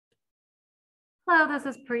Hello, this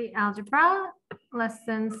is Pre-Algebra,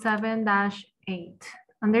 lesson 7-8.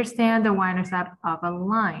 Understand the y-intercept of a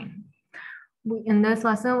line. In this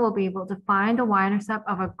lesson, we'll be able to find the y-intercept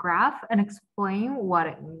of a graph and explain what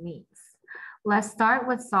it means. Let's start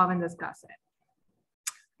with solve and discuss it.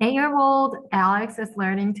 8-year-old Alex is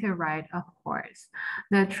learning to ride a horse.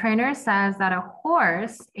 The trainer says that a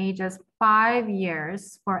horse ages 5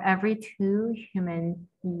 years for every 2 human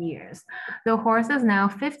years. The horse is now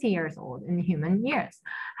 50 years old in human years.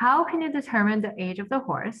 How can you determine the age of the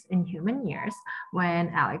horse in human years when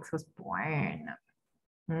Alex was born?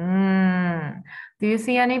 Do you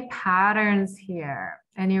see any patterns here?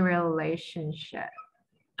 Any relationship?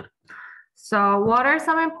 So what are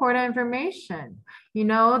some important information? You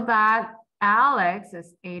know that Alex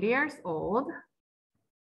is 80 years old,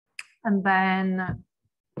 and then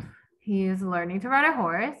he's learning to ride a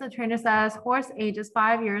horse. The trainer says horse ages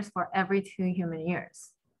 5 years for every 2 human years.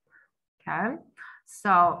 Okay,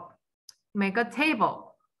 so make a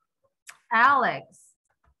table. Alex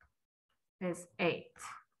is 8.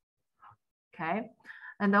 Okay,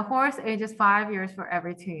 and the horse ages 5 years for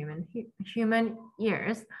every 2 human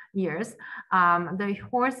years. The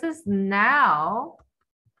horse is now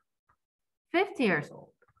 50 years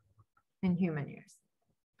old in human years.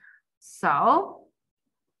 So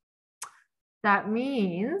that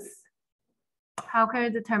means, how can we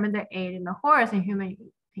determine the age in the horse in human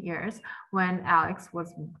years when Alex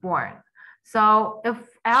was born? So if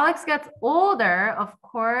Alex gets older, of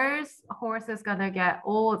course, horse is gonna get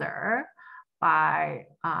older by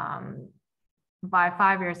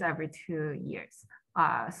 5 years every 2 years.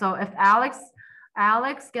 So if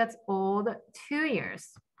Alex gets old 2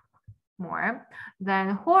 years more,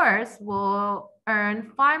 then horse will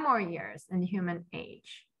earn 5 more years in human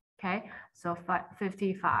age. Okay, so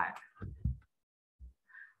 55.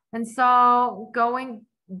 And so going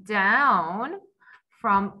down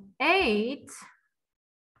from 8,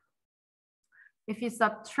 if you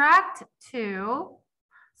subtract 2,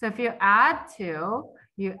 so if you add 2,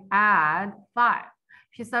 you add 5.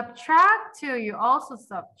 If you subtract 2, you also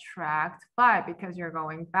subtract 5 because you're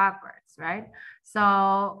going backwards, right?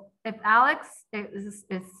 So if Alex is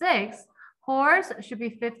 6, horse should be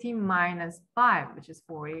 50 minus 5, which is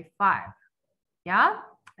 45. Yeah,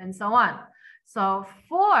 and so on. So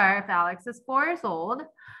if Alex is 4 years old,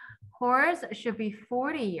 horse should be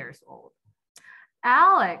 40 years old.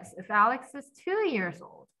 If Alex is 2 years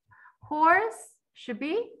old, horse should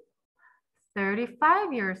be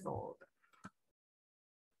 35 years old.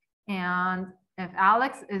 And if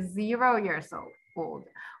Alex is 0 years old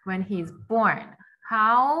when he's born,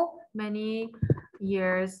 how many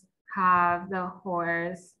years have the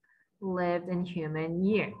horse lived in human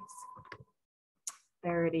years?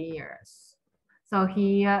 30 years. So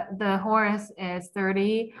the horse is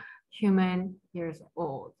 30 human years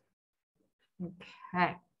old.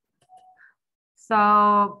 Okay.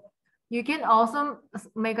 So you can also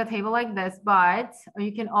make a table like this, but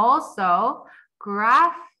you can also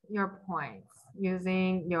graph your points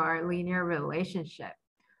using your linear relationship.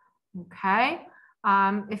 Okay.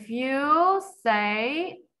 If you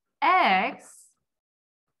say X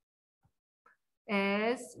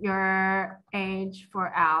is your age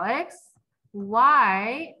for Alex,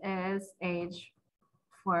 Y is age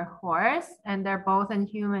for horse, and they're both in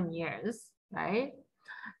human years, right?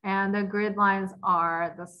 And the grid lines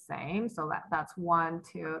are the same. So that's 1,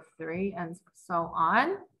 2, 3, and so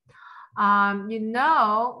on.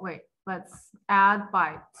 Let's add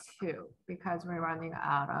by 2 because we're running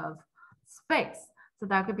out of space. So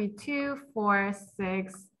that could be 2, 4,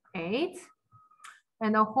 6, 8.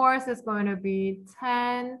 And the horse is going to be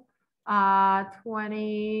 10,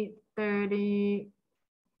 20, 30,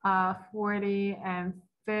 40, and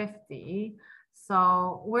 50.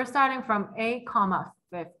 So we're starting from 8,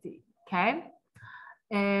 50, okay?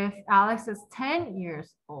 If Alex is 10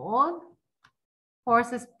 years old,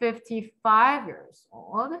 horse is 55 years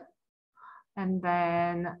old. And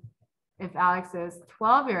then if Alex is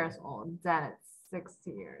 12 years old, then it's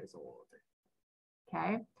 60 years old,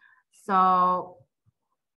 okay? So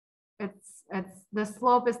the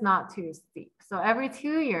slope is not too steep. So every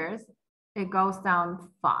 2 years, it goes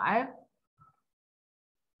down 5.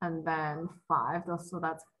 And then 5, so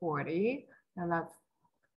that's 40. And that's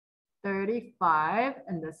 35,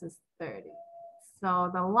 and this is 30. So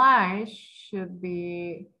the line should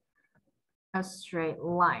be a straight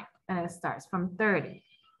line, and it starts from 30.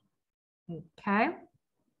 Okay.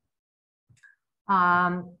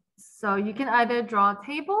 So you can either draw a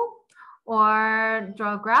table or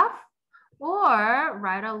draw a graph, or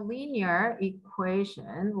write a linear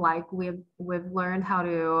equation like we've learned how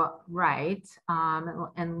to write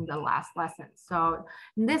in the last lesson. So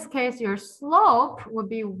in this case, your slope would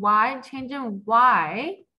be y, change in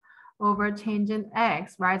y over change in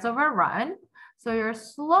x, rise over run. So your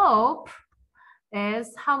slope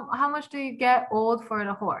is how much do you get old for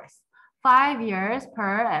the horse? 5 years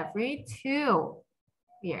per every 2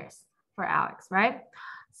 years for Alex, right?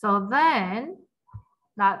 So then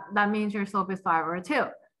that means your slope is 5 over 2.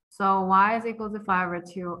 So y is equal to 5 over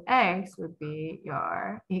 2x would be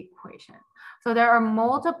your equation. So there are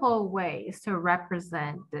multiple ways to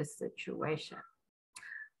represent this situation.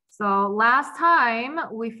 So last time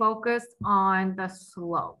we focused on the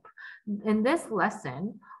slope. In this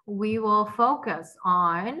lesson, we will focus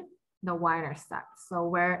on the y-intercept, so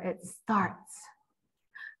where it starts.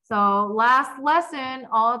 So last lesson,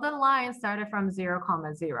 all the lines started from 0,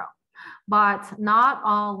 0. But not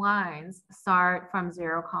all lines start from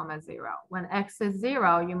 0, 0. When x is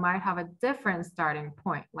 0, you might have a different starting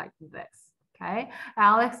point like this, okay?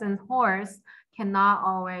 Alex and horse cannot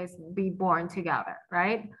always be born together,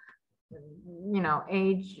 right? You know,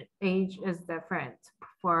 age is different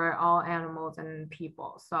for all animals and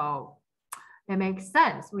people. So it makes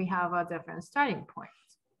sense. We have a different starting point,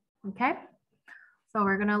 okay? So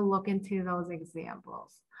we're gonna look into those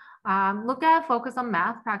examples. Focus on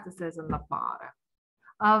math practices in the bottom.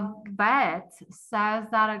 A vet says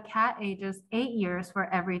that a cat ages 8 years for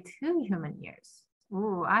every 2 human years.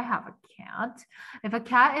 Ooh, I have a cat. If a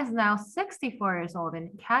cat is now 64 years old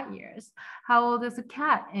in cat years, how old is a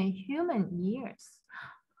cat in human years?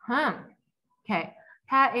 Okay,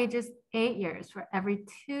 cat ages 8 years for every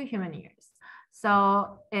 2 human years.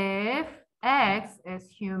 So if X is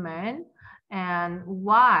human and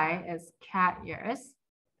Y is cat years,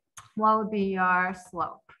 what would be your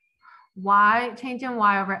slope? Y, change in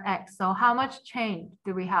Y over X. So how much change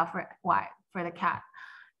do we have for Y, for the cat?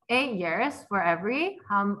 8 years for every,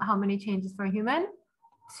 how many changes for human?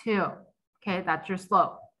 2. Okay, that's your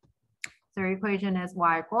slope. So your equation is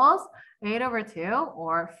Y equals 8 over 2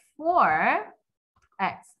 or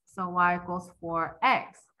 4x. So Y equals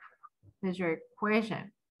 4x is your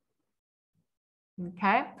equation.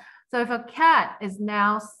 Okay, so if a cat is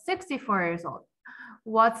now 64 years old,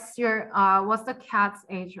 what's the cat's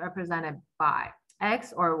age represented by?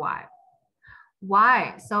 X or Y?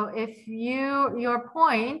 Y. So if your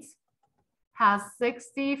point has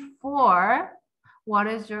 64, what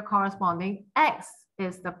is your corresponding X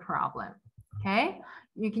is the problem, okay?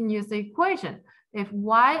 You can use the equation. If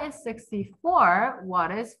Y is 64,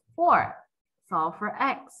 what is 4? Solve for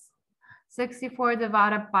X. 64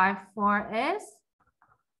 divided by 4 is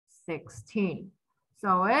 16.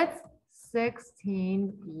 So it's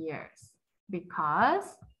 16 years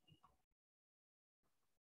because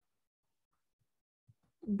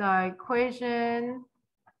the equation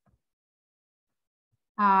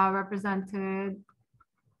represented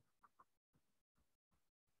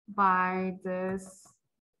by this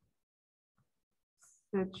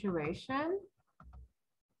situation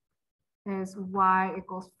is Y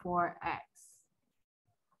equals 4x.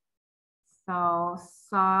 So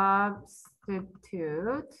substitute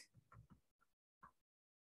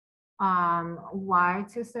Y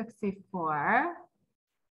to 64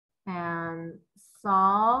 and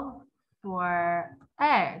solve for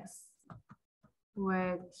X,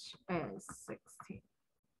 which is 16.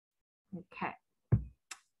 Okay,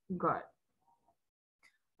 good.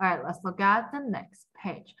 All right, let's look at the next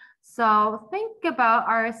page. So think about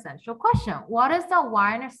our essential question. What is the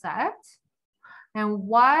y-intercept? And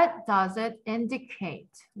what does it indicate?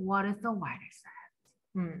 What is the y-intercept?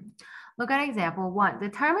 Look at example 1.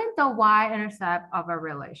 Determine the y-intercept of a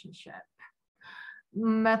relationship.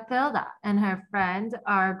 Mathilda and her friend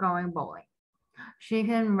are going bowling. She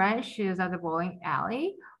can rent shoes at the bowling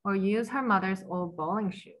alley or use her mother's old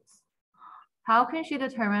bowling shoes. How can she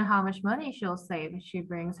determine how much money she'll save if she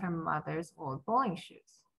brings her mother's old bowling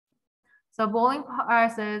shoes? So bowling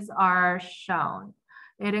prices are shown.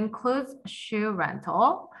 It includes shoe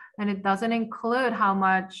rental, and it doesn't include how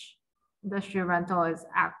much the shoe rental it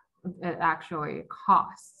actually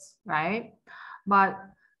costs, right? But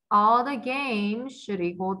all the games should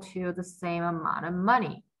equal to the same amount of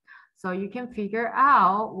money. So you can figure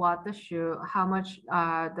out how much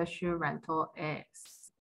the shoe rental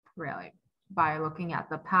is, really, by looking at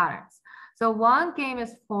the patterns. So 1 game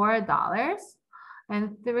is $4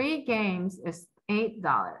 and 3 games is $8.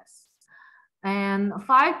 And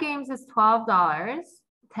 5 games is $12.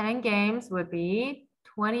 10 games would be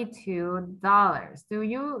 $22. Do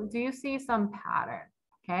you see some pattern?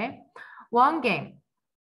 Okay, 1 game.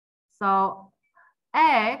 So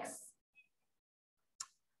X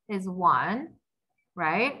is 1,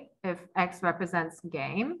 right? If X represents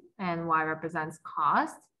game and Y represents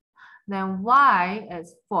cost, then Y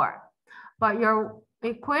is 4. But your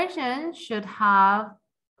equation should have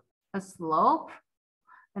a slope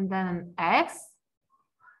and then an X,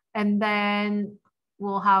 and then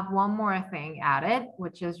we'll have one more thing added,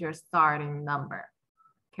 which is your starting number.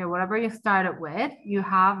 Okay, whatever you started with, you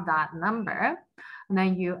have that number, and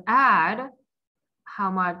then you add how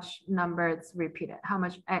much number it's repeated, how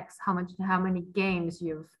much X, how many games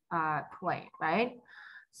you've played, right?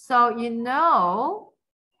 So you know,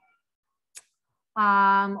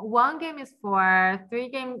 1 game is 4, 3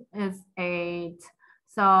 game is 8.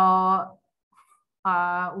 So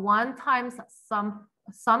 1 times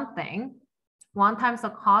something, 1 times the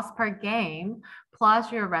cost per game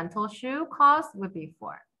plus your rental shoe cost would be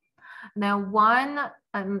 4. Then 1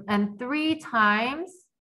 and 3 times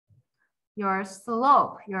your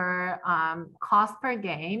slope, your cost per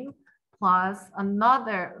game plus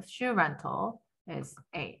another shoe rental is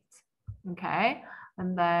 8. Okay,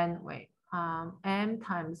 and then wait, m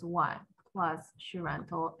times 1 plus shoe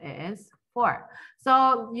rental is 4.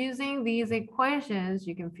 So using these equations,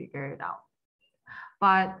 you can figure it out.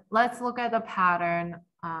 But let's look at the pattern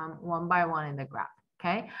one by one in the graph,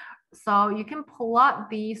 okay? So you can plot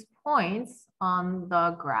these points on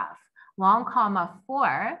the graph. 1,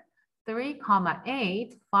 4, 3,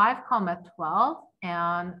 8, 5, 12,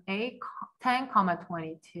 and 8, 10,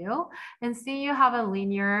 22. And see you have a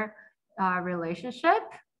linear relationship.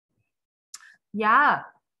 Yeah,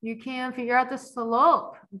 you can figure out the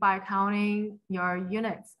slope by counting your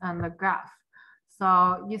units on the graph.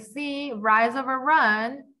 So you see rise over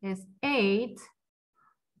run is 4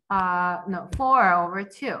 over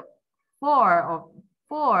 2. 4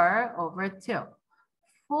 over 2.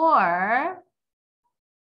 4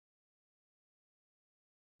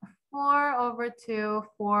 over 2,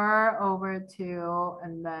 4 over 2,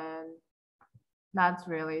 and then that's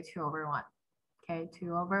really 2 over 1. Okay,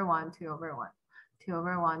 2 over 1, 2 over 1, 2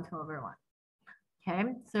 over 1, 2 over 1.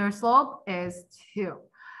 Okay, so your slope is 2.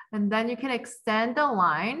 And then you can extend the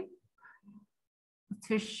line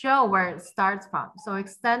to show where it starts from. So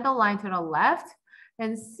extend the line to the left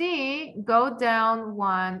and see, go down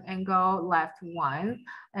 1 and go left 1.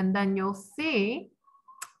 And then you'll see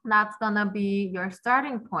that's gonna be your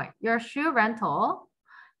starting point. Your shoe rental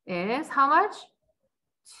is how much?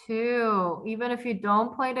 2. Even if you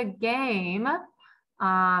don't play the game,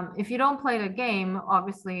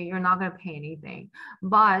 obviously you're not gonna pay anything,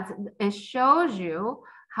 but it shows you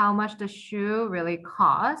how much the shoe really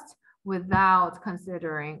cost without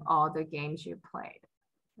considering all the games you played,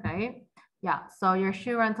 right? Yeah, so your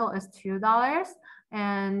shoe rental is $2,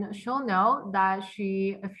 and she'll know that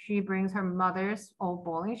if she brings her mother's old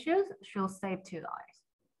bowling shoes, she'll save $2.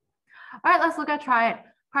 All right, let's look at try it.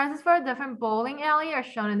 Prices for a different bowling alley are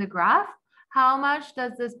shown in the graph. How much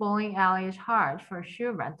does this bowling alley charge for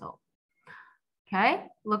shoe rental? Okay,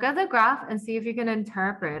 look at the graph and see if you can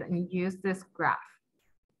interpret and use this graph.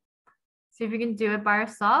 See if you can do it by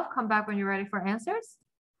yourself. Come back when you're ready for answers.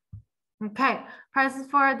 Okay, prices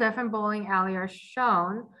for a different bowling alley are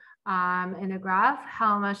shown in the graph.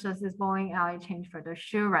 How much does this bowling alley change for the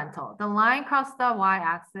shoe rental? The line crosses the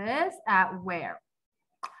y-axis at where?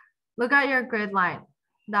 Look at your grid line.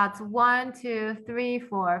 That's 1, 2, 3,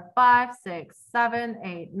 4, 5, 6, 7,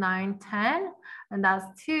 8, 9, 10. And that's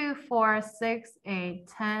 2, 4, 6, 8,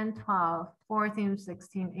 10, 12, 14,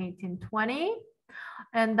 16, 18, 20.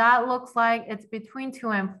 And that looks like it's between 2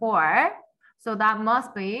 and 4. So that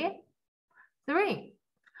must be 3.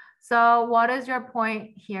 So what is your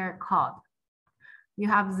point here called? You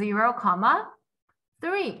have 0,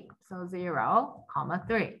 3. So 0,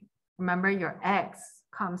 3. Remember your x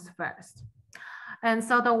comes first. And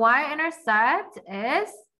so the y-intercept is,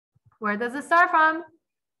 where does it start from?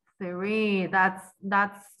 3. That's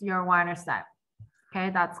your y-intercept.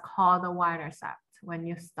 Okay, that's called the y-intercept when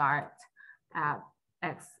you start at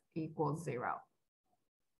x equals 0.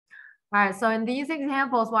 All right, so in these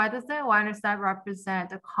examples, why does the y-intercept represent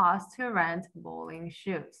the cost to rent bowling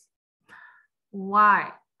shoes?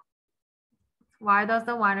 Why? Why does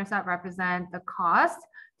the y-intercept represent the cost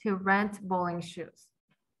to rent bowling shoes?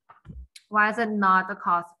 Why is it not the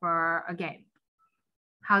cost for a game?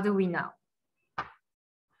 How do we know?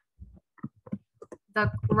 The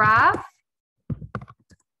graph,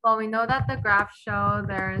 well, we know that the graph shows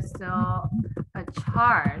there is still a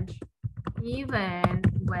charge even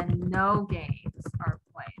when no games are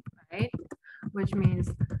played, right? Which means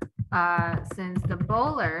since the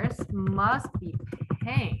bowlers must be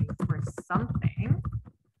paying for something,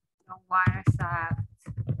 the y-intercept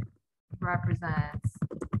represents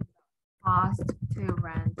cost to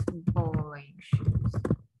rent bowling shoes.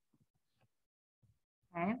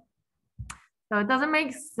 Okay. So it doesn't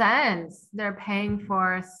make sense. They're paying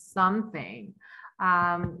for something,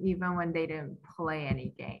 even when they didn't play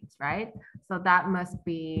any games, right? So that must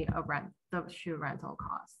be the shoe rental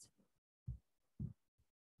cost.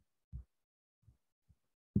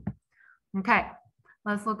 Okay,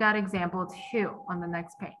 let's look at example 2 on the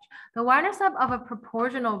next page. The y-intercept of a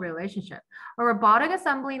proportional relationship. A robotic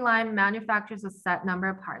assembly line manufactures a set number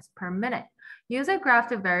of parts per minute. Use a graph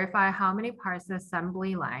to verify how many parts the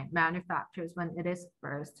assembly line manufactures when it is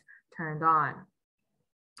first turned on.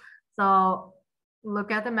 So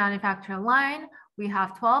look at the manufacturer line. We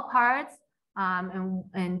have 12 parts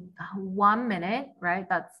in 1 minute, right?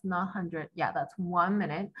 That's not 100. Yeah, that's 1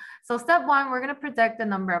 minute. So step 1, we're going to predict the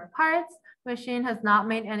number of parts. The machine has not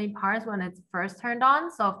made any parts when it's first turned on.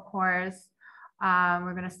 So of course,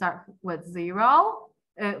 we're going to start with 0.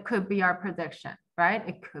 It could be our prediction, right?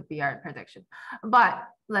 It could be our prediction. But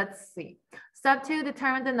let's see. Step 2,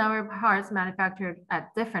 determine the number of parts manufactured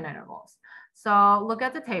at different intervals. So look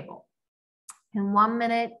at the table. In 1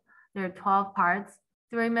 minute, there are 12 parts.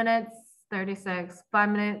 3 minutes, 36, 5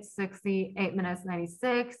 minutes, 60, 8 minutes,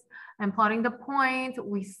 96. And plotting the point,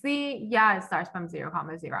 we see, yeah, it starts from 0,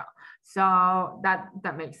 0. So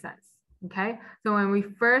that makes sense, okay? So when we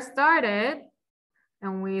first started,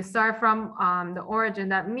 and we start from the origin,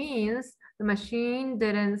 that means the machine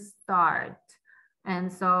didn't start.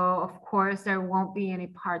 And so, of course, there won't be any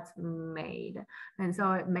parts made. And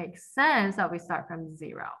so it makes sense that we start from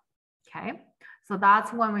 0, okay? So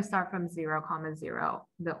that's when we start from 0, 0,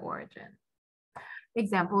 the origin.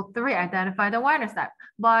 Example 3, identify the y-intercept.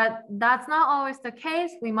 But that's not always the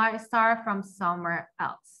case. We might start from somewhere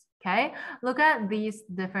else, okay? Look at these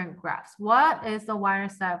different graphs. What is the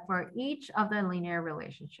y-intercept for each of the linear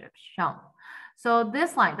relationships shown? So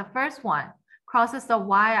this line, the first one, crosses the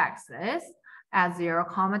y-axis at 0,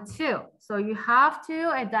 2. So you have to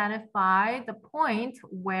identify the point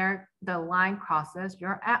where the line crosses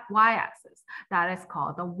your y-axis. That is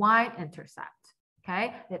called the y-intercept,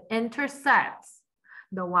 okay? It intercepts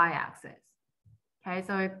the y-axis, okay?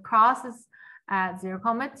 So it crosses at 0,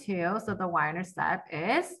 2, so the y-intercept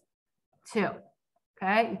is 2,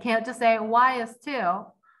 okay? You can't just say y is 2,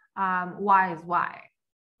 y is y.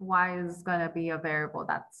 Y is going to be a variable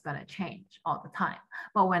that's going to change all the time.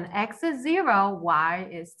 But when x is 0, y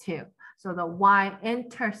is 2. So the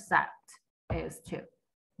y-intercept is 2,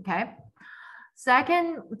 okay?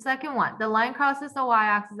 Second one, the line crosses the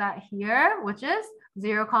y-axis at here, which is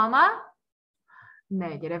 0,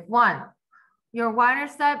 -1. Your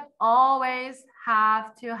y-intercept always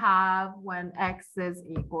have to have when x is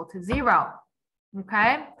equal to 0,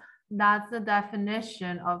 okay? That's the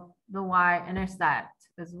definition of the y-intercept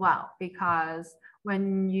as well, because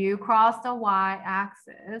when you cross the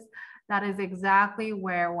y-axis, that is exactly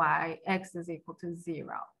where x is equal to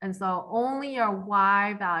 0. And so only your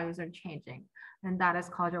y values are changing, and that is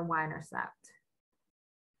called your y-intercept.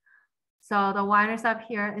 So the y-intercept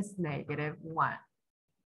here is -1.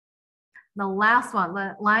 The last one,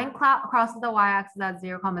 the line crosses the y-axis at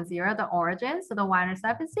 0, 0, the origin, so the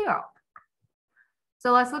y-intercept is 0.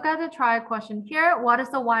 So let's look at the try question here. What is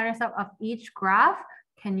the y-intercept of each graph?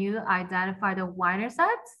 Can you identify the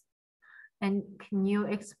y-intercepts? And can you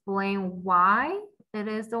explain why it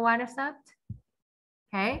is the y-intercept?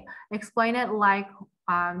 Okay, explain it like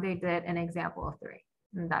they did in example 3,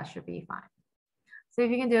 and that should be fine. So if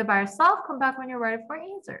you can do it by yourself, come back when you're ready for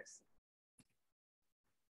answers.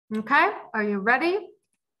 Okay, are you ready?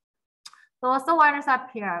 So what's the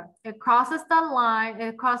y-intercept here? It crosses the line,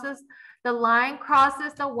 the line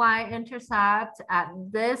crosses the y-intercept at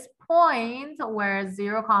this point where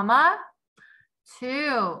 0,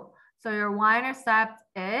 2. So your y-intercept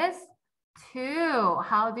is 2.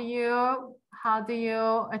 How do you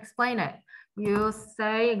explain it? You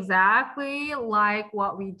say exactly like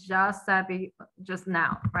what we just said just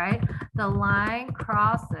now, right? The line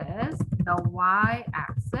crosses the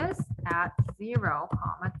y-axis at 0,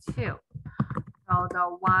 2. So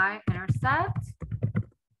the y-intercept is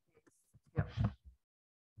 2.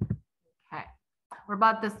 Okay, what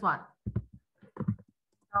about this one?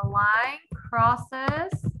 The line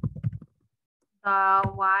crosses the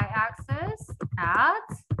y-axis at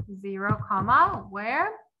 0, where?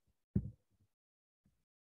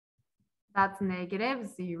 That's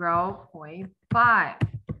 -0.5.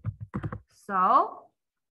 So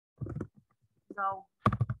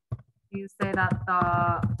you say that the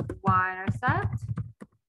y-intercept is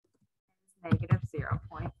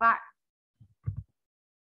 -0.5.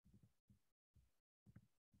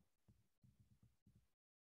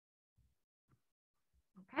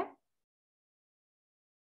 Okay,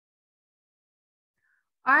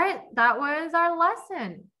 All right, that was our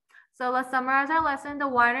lesson. So let's summarize our lesson. The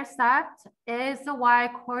y-intercept is the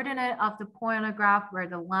y-coordinate of the point on the graph where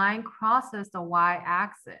the line crosses the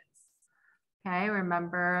y-axis. Okay,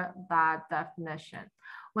 remember that definition.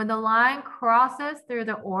 When the line crosses through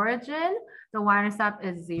the origin, the y-intercept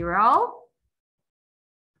is 0.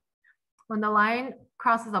 When the line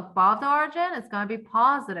crosses above the origin, it's going to be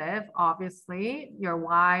positive. Obviously, your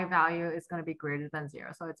y value is going to be greater than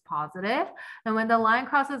 0, so it's positive. And when the line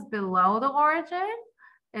crosses below the origin,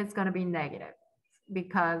 it's going to be negative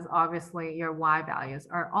because obviously your y values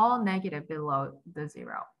are all negative below the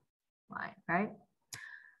 0 line, right?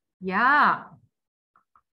 Yeah.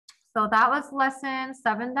 So that was lesson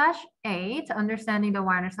 7-8, understanding the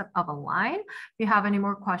y-intercept of a line. If you have any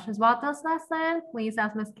more questions about this lesson, please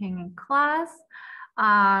ask Ms. King in class.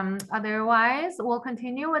 Otherwise, we'll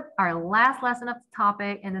continue with our last lesson of the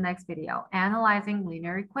topic in the next video, analyzing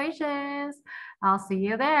linear equations. I'll see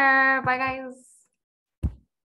you there. Bye, guys.